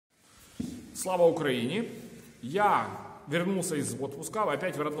Слава Украине! Я вернулся из отпуска,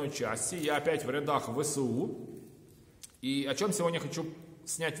 опять в родной части, я опять в рядах ВСУ. И о чем сегодня хочу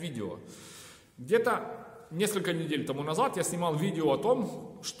снять видео. Где-то несколько недель тому назад я снимал видео о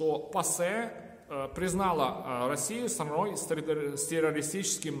том, что ПАСЕ признала Россию страной с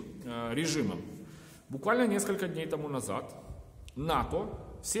террористическим режимом. Буквально несколько дней тому назад НАТО,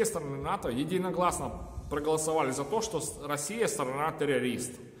 все страны НАТО единогласно проголосовали за то, что Россия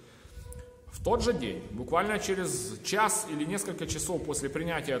страна-террорист. В тот же день, буквально через час или несколько часов после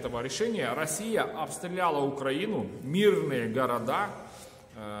принятия этого решения, Россия обстреляла Украину, мирные города,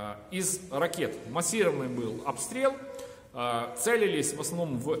 из ракет. Массированный был обстрел, целились в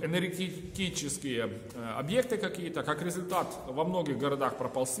основном в энергетические объекты какие-то. Как результат, во многих городах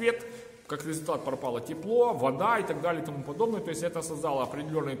пропал свет, как результат пропало тепло, вода и так далее и тому подобное. То есть это создало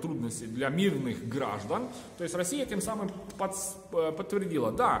определенные трудности для мирных граждан. То есть Россия тем самым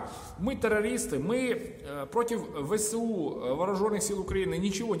подтвердила: да, мы террористы, мы против ВСУ, вооруженных сил Украины,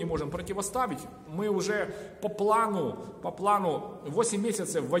 ничего не можем противоставить. Мы уже по плану 8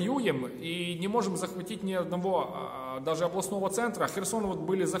 месяцев воюем и не можем захватить ни одного даже областного центра. Херсон вот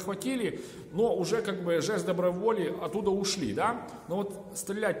были захватили, но уже как бы жест доброй воли оттуда ушли, да. Но вот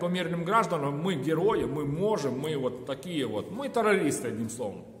стрелять по мирным гражданам мы герои, мы можем, мы вот такие вот, мы террористы, одним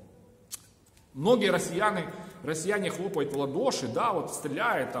словом. Многие россияне хлопают в ладоши, да, вот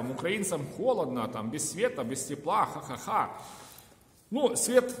стреляют, там украинцам холодно, там без света, без тепла, ха-ха-ха. Ну,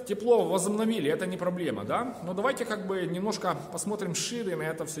 свет, тепло возобновили, это не проблема, да? Но давайте как бы немножко посмотрим шире на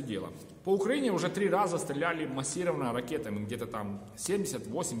это все дело. По Украине уже 3 раза стреляли массированно ракетами, где-то там 70,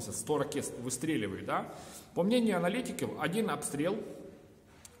 80, 100 ракет выстреливают, да? По мнению аналитиков, один обстрел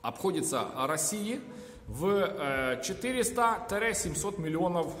обходится России в 400-700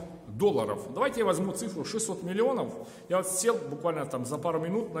 миллионов долларов. Давайте я возьму цифру 600 миллионов. Я вот сел буквально там за пару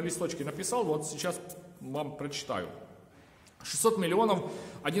минут на листочке написал, вот сейчас вам прочитаю. 600 миллионов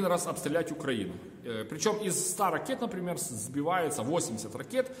один раз обстрелять Украину. Причем из 100 ракет, например, сбивается 80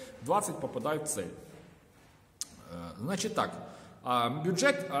 ракет, 20 попадают в цель. Значит так,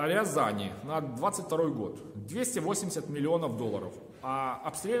 бюджет Рязани на 22 год 280 миллионов долларов, а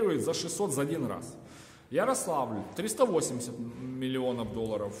обстреливают за 600 за один раз. Ярославль 380 миллионов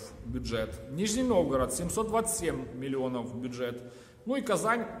долларов бюджет, Нижний Новгород 727 миллионов бюджет, ну и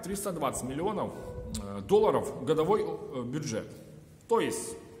Казань 320 миллионов долларов годовой бюджет. То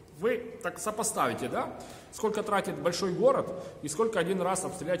есть вы так сопоставите, да, сколько тратит большой город и сколько один раз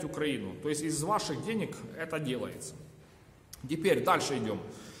обстрелять Украину. То есть из ваших денег это делается. Теперь дальше идем.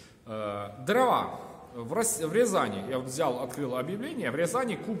 Дрова в Рязани, я вот взял, открыл объявление, в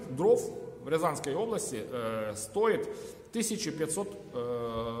Рязани куб дров в Рязанской области стоит 1500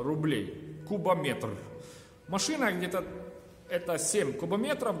 рублей, кубометр. Машина где-то это 7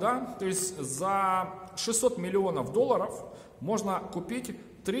 кубометров, да, то есть за 600 миллионов долларов можно купить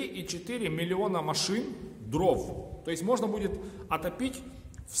 3,4 миллиона машин дров. То есть можно будет отопить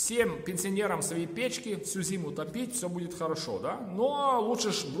всем пенсионерам свои печки, всю зиму топить, все будет хорошо, да. Но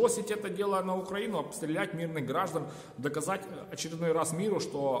лучше бросить это дело на Украину, обстрелять мирных граждан, доказать очередной раз миру,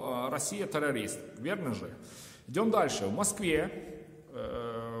 что Россия террорист. Верно же? Идем дальше. В Москве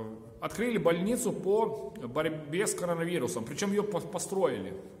открыли больницу по борьбе с коронавирусом, причем ее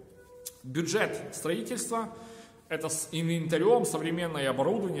построили. Бюджет строительства, это с инвентарем, современное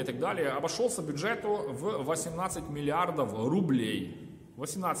оборудование и так далее, обошелся бюджету в 18 миллиардов рублей.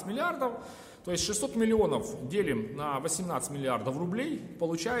 18 миллиардов, то есть 600 миллионов делим на 18 миллиардов рублей,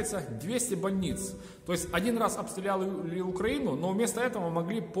 получается 200 больниц. То есть один раз обстреляли Украину, но вместо этого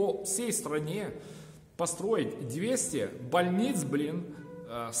могли по всей стране построить 200 больниц,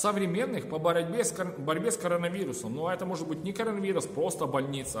 современных по борьбе с коронавирусом. Но это может быть не коронавирус, просто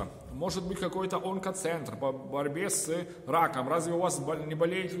больница. Может быть какой-то онкоцентр по борьбе с раком. Разве у вас не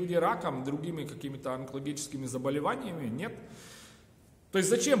болеют люди раком, другими какими-то онкологическими заболеваниями? Нет. То есть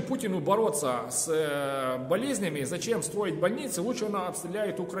зачем Путину бороться с болезнями, зачем строить больницы? Лучше он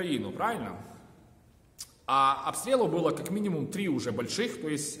обстреляет Украину, правильно? А обстрелов было как минимум 3 уже больших, то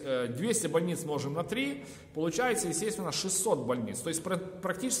есть 200 больниц можем на 3, получается, естественно, 600 больниц. То есть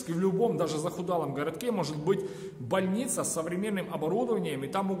практически в любом, даже захудалом городке может быть больница с современным оборудованием, и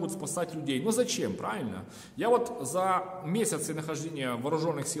там могут спасать людей. Но зачем, правильно? Я вот за месяцы нахождения в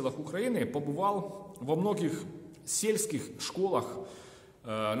вооруженных силах Украины побывал во многих сельских школах,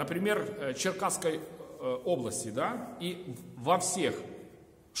 например, Черкасской области, да, и во всех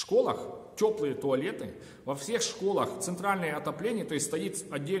школах теплые туалеты, во всех школах центральное отопление, то есть стоит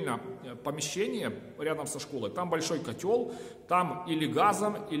отдельно помещение рядом со школой, там большой котел, там или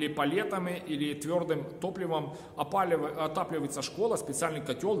газом, или палетами, или твердым топливом отапливается школа, специальный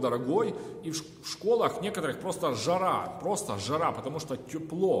котел, дорогой, и в школах некоторых просто жара, потому что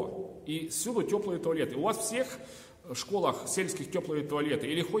тепло, и всюду теплые туалеты. У вас всех в школах сельских теплые туалеты,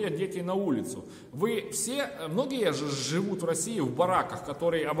 или ходят дети на улицу. Вы все, многие же живут в России в бараках,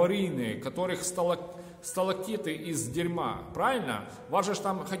 которые аварийные, которых сталактиты из дерьма, правильно? Вас же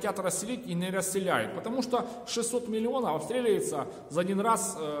там хотят расселить и не расселяют, потому что 600 миллионов обстреливается за один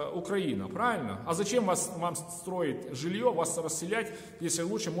раз Украина, правильно? А зачем вам строить жилье, вас расселять, если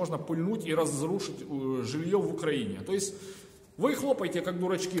лучше можно пыльнуть и разрушить жилье в Украине? То есть вы хлопаете, как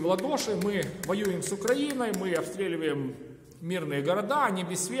дурачки, в ладоши, мы воюем с Украиной, мы обстреливаем мирные города, они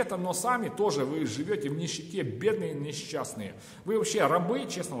без света, но сами тоже вы живете в нищете, бедные, несчастные. Вы вообще рабы,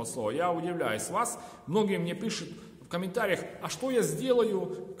 честного слова, я удивляюсь вас. Многие мне пишут в комментариях, а что я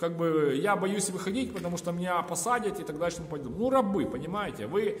сделаю, как бы я боюсь выходить, потому что меня посадят и так дальше. Ну рабы, понимаете,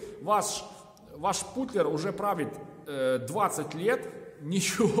 ваш Путлер уже правит 20 лет,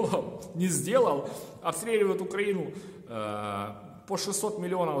 ничего не сделал, обстреливает Украину по 600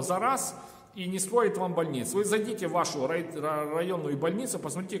 миллионов за раз и не строит вам больниц. Вы зайдите в вашу районную больницу,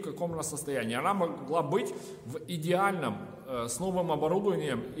 посмотрите, в каком она состоянии. Она могла быть в идеальном, с новым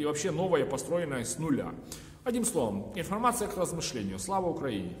оборудованием и вообще новая, построенная с нуля. Одним словом, информация к размышлению. Слава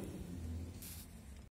Украине!